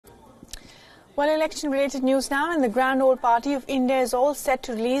Well, election-related news now, and the Grand Old Party of India is all set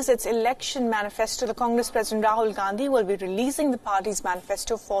to release its election manifesto. The Congress President Rahul Gandhi will be releasing the party's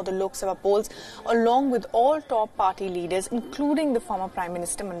manifesto for the Lok Sabha polls, along with all top party leaders, including the former Prime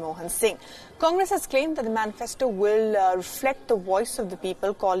Minister Manmohan Singh. Congress has claimed that the manifesto will reflect the voice of the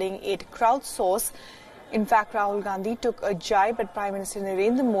people, calling it crowdsourced. In fact, Rahul Gandhi took a jibe at Prime Minister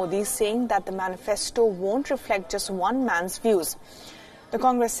Narendra Modi, saying that the manifesto won't reflect just one man's views. The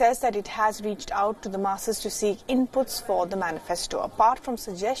Congress says that it has reached out to the masses to seek inputs for the manifesto. Apart from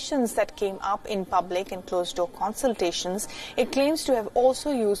suggestions that came up in public and closed-door consultations, it claims to have also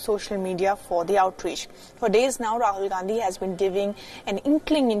used social media for the outreach. For days now, Rahul Gandhi has been giving an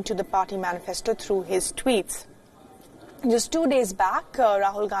inkling into the party manifesto through his tweets. Just 2 days back,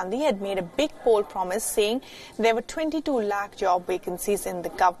 Rahul Gandhi had made a big poll promise saying there were 22 lakh job vacancies in the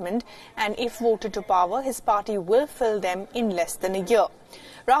government, and if voted to power, his party will fill them in less than a year.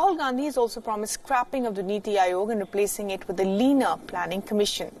 Rahul Gandhi has also promised scrapping of the Niti Aayog and replacing it with a leaner planning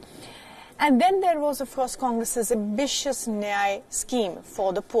commission. And then there was, of course, Congress's ambitious Nyay scheme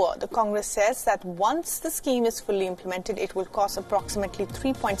for the poor. The Congress says that once the scheme is fully implemented, it will cost approximately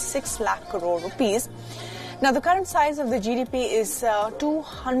 3.6 lakh crore rupees. Now, the current size of the GDP is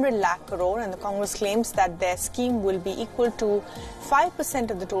 200 lakh crore, and the Congress claims that their scheme will be equal to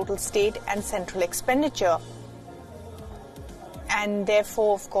 5% of the total state and central expenditure. And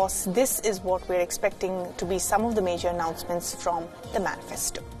therefore, of course, this is what we're expecting to be some of the major announcements from the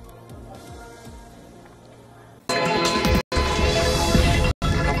manifesto.